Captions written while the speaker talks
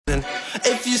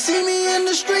If you see me in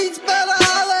the streets, better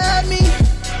holler at me.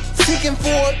 Seeking for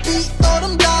a beat, throw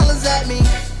them dollars at me.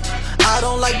 I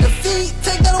don't like defeat,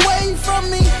 take that away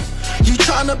from me. You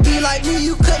tryna be like me,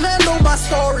 you couldn't handle my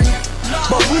story.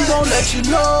 But we gon' let you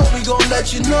know, we gon'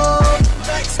 let you know.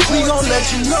 We gon' let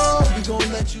you know, we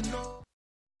gon' let you know.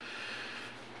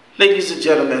 Ladies and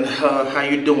gentlemen, how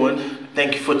you doing?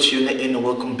 Thank you for tuning in and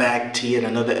welcome back to yet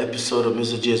another episode of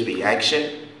Mr. J's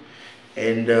Reaction.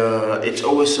 And it's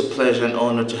always a pleasure and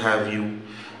honor to have you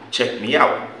check me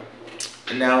out.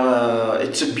 Now,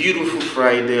 it's a beautiful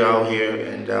Friday out here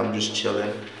and I'm just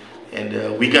chilling.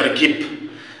 And we gotta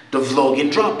keep the vlogging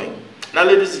dropping. Now,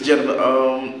 ladies and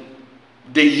gentlemen,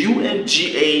 the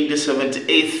UNGA, the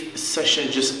 78th session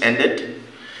just ended.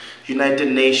 United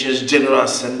Nations General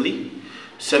Assembly,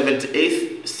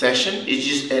 78th session, it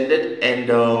just ended.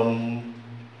 And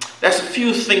that's a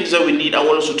few things that we need. I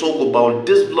want us to talk about.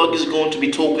 This vlog is going to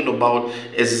be talking about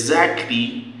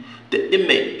exactly the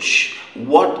image,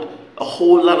 what a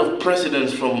whole lot of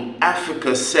presidents from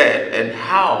Africa said and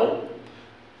how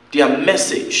their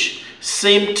message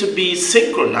seemed to be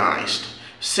synchronized,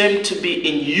 seemed to be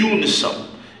in unison.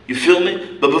 You feel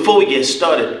me? But before we get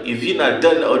started, if you're not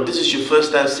done or this is your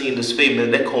first time seeing this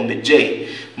famous, they call me Jay,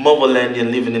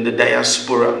 motherlandian living in the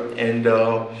diaspora. And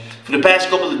for the past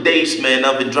couple of days, man,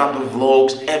 I've been dropping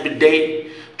vlogs every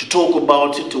day to talk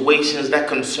about situations that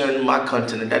concern my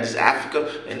continent, that is Africa,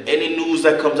 and any news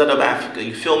that comes out of Africa.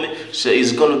 You feel me? So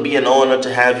it's going to be an honor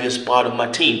to have you as part of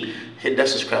my team. Hit that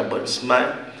subscribe button,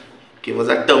 smile, give us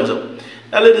that thumbs up.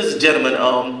 Now, ladies and gentlemen,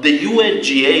 the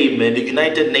UNGA, man, the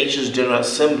United Nations General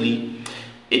Assembly,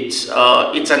 it's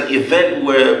an event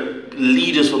where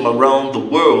leaders from around the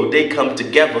world, they come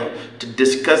together to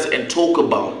discuss and talk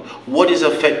about what is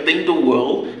affecting the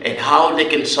world and how they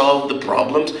can solve the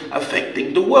problems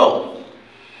affecting the world.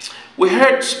 We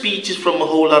heard speeches from a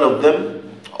whole lot of them,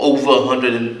 over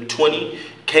 120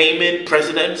 came in,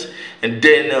 presidents, and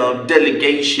then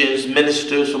delegations,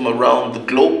 ministers from around the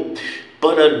globe.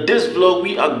 But this vlog,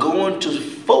 we are going to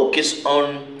focus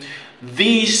on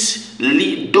those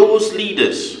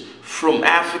leaders from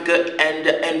Africa and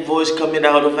the envoys coming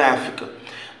out of Africa.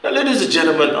 Now, ladies and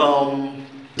gentlemen,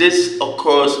 this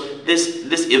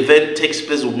event takes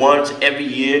place once every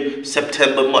year,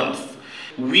 September month.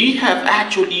 We have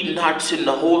actually not seen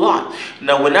a whole lot.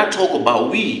 Now, when I talk about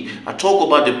we, I talk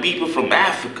about the people from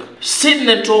Africa. Sitting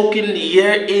and talking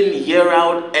year in, year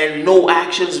out, and no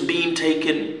actions being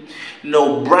taken.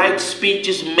 No bright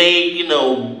speeches made, you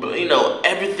know,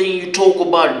 everything you talk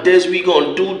about this, we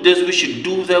gonna do this, we should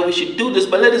do that, we should do this.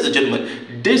 But ladies and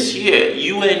gentlemen, this year,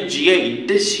 UNGA,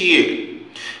 this year,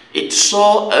 it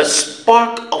saw a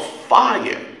spark of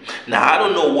fire. Now, I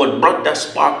don't know what brought that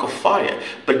spark of fire,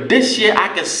 but this year I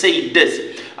can say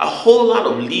this, a whole lot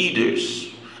of leaders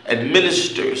and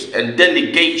ministers and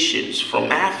delegations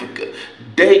from Africa,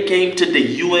 they came to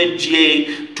the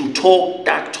UNGA to talk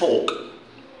that talk.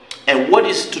 And what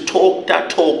is to talk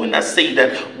that talk? When I say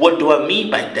that, what do I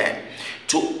mean by that?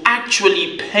 To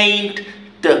actually paint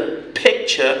the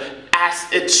picture as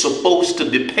it's supposed to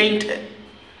be painted.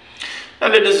 Now,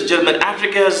 ladies and gentlemen,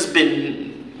 Africa has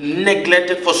been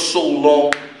neglected for so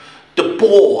long. The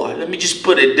poor, let me just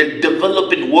put it, the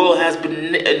developing world has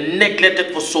been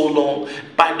neglected for so long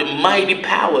by the mighty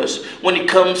powers when it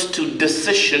comes to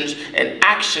decisions and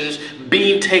actions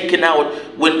being taken out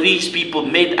when these people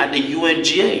met at the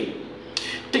UNGA.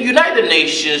 The United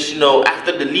Nations, you know,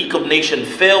 after the League of Nations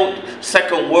failed,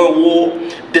 Second World War,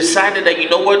 decided that, you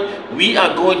know what, we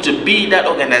are going to be that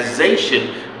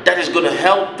organization that is going to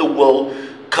help the world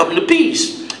come to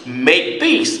peace, make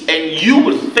peace. And you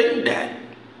would think that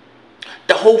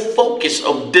the whole focus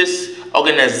of this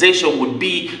organization would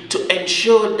be to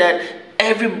ensure that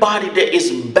everybody that is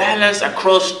balanced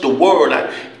across the world, like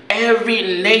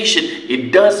every nation,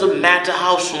 it doesn't matter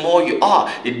how small you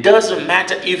are, it doesn't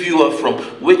matter if you are from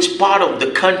which part of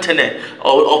the continent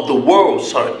or of the world,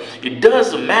 sorry, it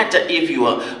doesn't matter if you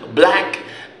are black,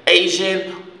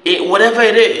 Asian, whatever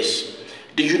it is.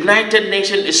 The United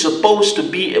Nations is supposed to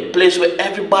be a place where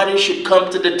everybody should come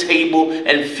to the table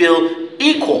and feel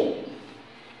equal.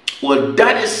 Well,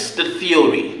 that is the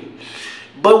theory.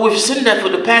 But we've seen that for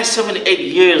the past 7 to 8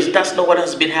 years, that's not what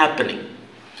has been happening.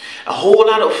 A whole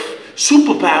lot of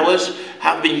superpowers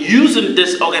have been using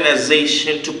this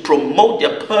organization to promote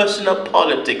their personal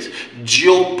politics,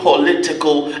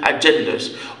 geopolitical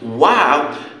agendas,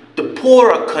 while the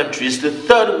poorer countries, the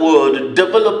third world, the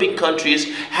developing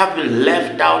countries have been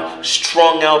left out,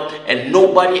 strung out, and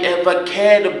nobody ever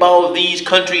cared about these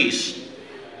countries.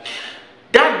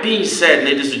 That being said,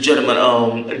 ladies and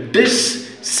gentlemen,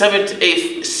 this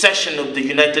 78th session of the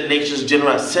United Nations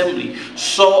General Assembly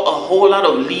saw a whole lot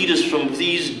of leaders from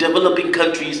these developing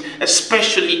countries,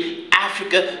 especially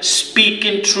Africa,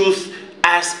 speaking truth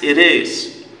as it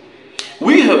is.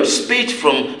 We heard speech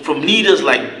from leaders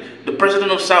like the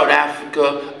President of South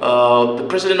Africa, the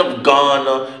President of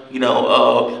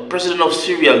Ghana, President of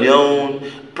Sierra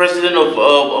Leone, President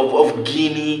of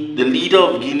Guinea, the leader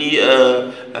of Guinea,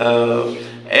 and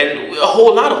a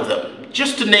whole lot of them,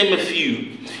 just to name a few.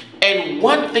 And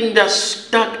one thing that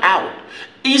stuck out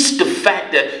is the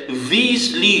fact that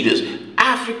these leaders,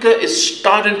 Africa is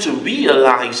starting to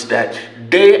realize that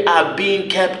they are being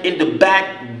kept in the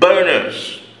back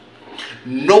burners.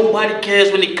 Nobody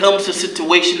cares when it comes to a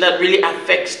situation that really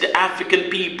affects the African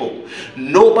people.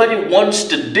 Nobody wants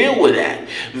to deal with that.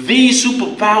 These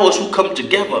superpowers who come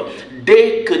together,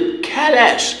 they could care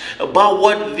less about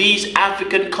what these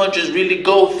African countries really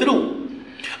go through.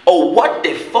 Or what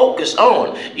they focus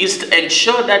on is to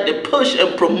ensure that they push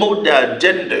and promote their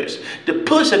agendas. They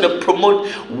push and they promote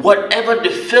whatever they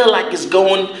feel like is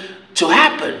going to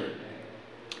happen.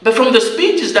 But from the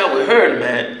speeches that we heard,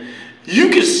 man, you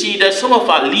can see that some of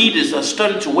our leaders are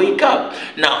starting to wake up.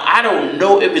 Now, I don't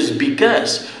know if it's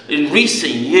because in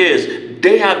recent years,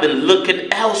 they have been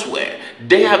looking elsewhere.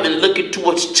 They have been looking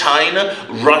towards China,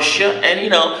 Russia,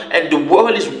 and the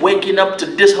world is waking up to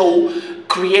this whole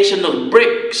creation of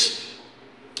BRICS.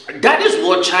 That is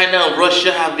what China and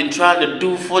Russia have been trying to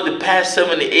do for the past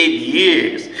 7 to 8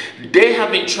 years. They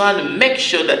have been trying to make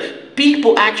sure that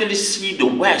people actually see the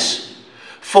West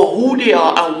for who they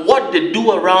are and what they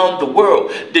do around the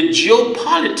world. The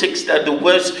geopolitics that the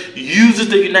West uses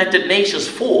the United Nations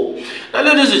for. Now,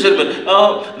 ladies and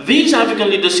gentlemen, these African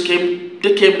leaders came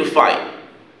to fight.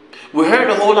 We heard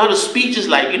a whole lot of speeches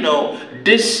like,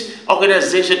 this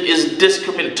organization is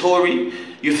discriminatory.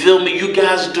 You feel me? You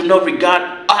guys do not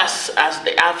regard us as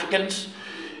the Africans.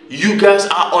 You guys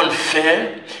are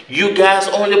unfair. You guys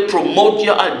only promote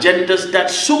your agendas that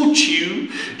suit you.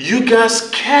 You guys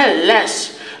care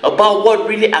less about what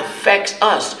really affects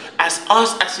us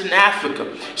as in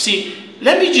Africa. See,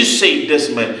 let me just say this,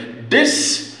 man.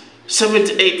 This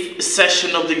 78th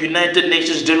session of the United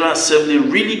Nations General Assembly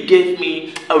really gave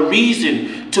me a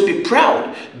reason to be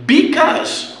proud,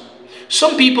 because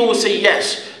some people will say,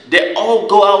 yes, they all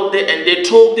go out there and they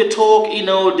talk, you talk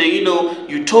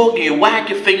and you wag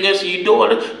your fingers, you do all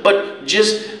that, but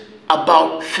just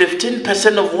about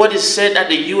 15% of what is said at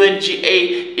the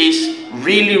UNGA is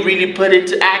really put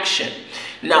into action.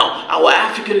 Now, our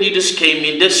African leaders came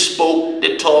in, they spoke,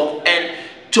 they talked, and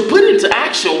to put into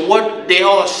action what they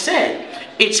all said,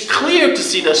 it's clear to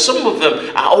see that some of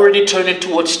them are already turning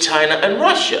towards China and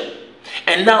Russia.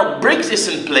 And now BRICS is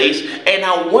in place, and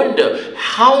I wonder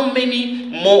how many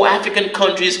more African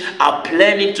countries are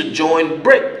planning to join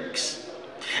BRICS.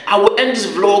 I will end this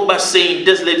vlog by saying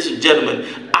this, ladies and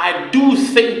gentlemen. I do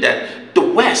think that the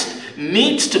West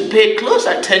needs to pay close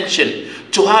attention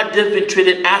to how they've been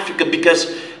treating Africa,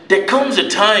 because there comes a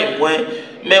time when,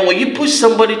 man, when you push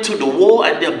somebody to the wall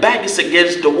and their back is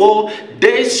against the wall,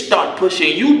 they start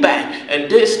pushing you back and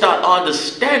they start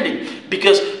understanding.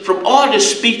 Because from all the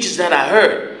speeches that I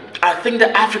heard, I think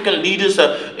the African leaders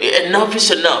are enough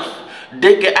is enough.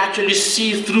 They can actually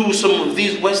see through some of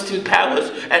these Western powers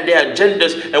and their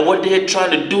agendas and what they're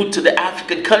trying to do to the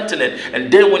African continent.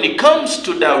 And then when it comes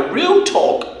to that real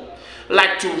talk,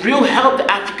 like to real help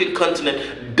the African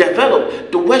continent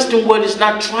develop, the Western world is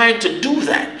not trying to do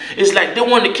that. It's like they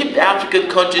want to keep the African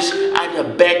countries at their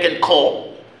beck and call.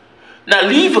 Now,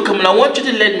 leave a comment. I want you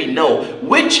to let me know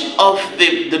which of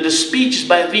the speeches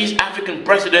by these African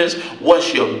presidents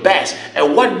was your best,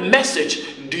 and what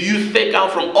message do you take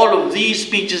out from all of these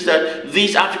speeches that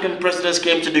these African presidents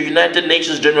came to the United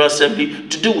Nations General Assembly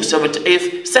to do,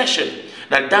 78th session.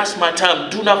 Now, that's my time.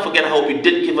 Do not forget, I hope you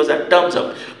did give us that thumbs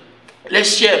up.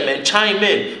 Let's share, man. Chime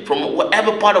in from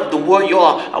whatever part of the world you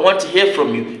are. I want to hear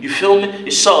from you. You feel me?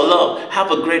 It's all love.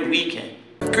 Have a great weekend.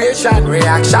 Creation,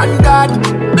 reaction, God.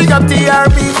 Big up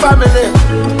TRB family.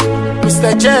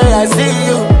 Mr. J, I see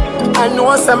you. I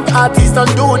know some artists don't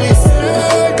do this.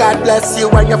 God bless you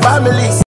and your family.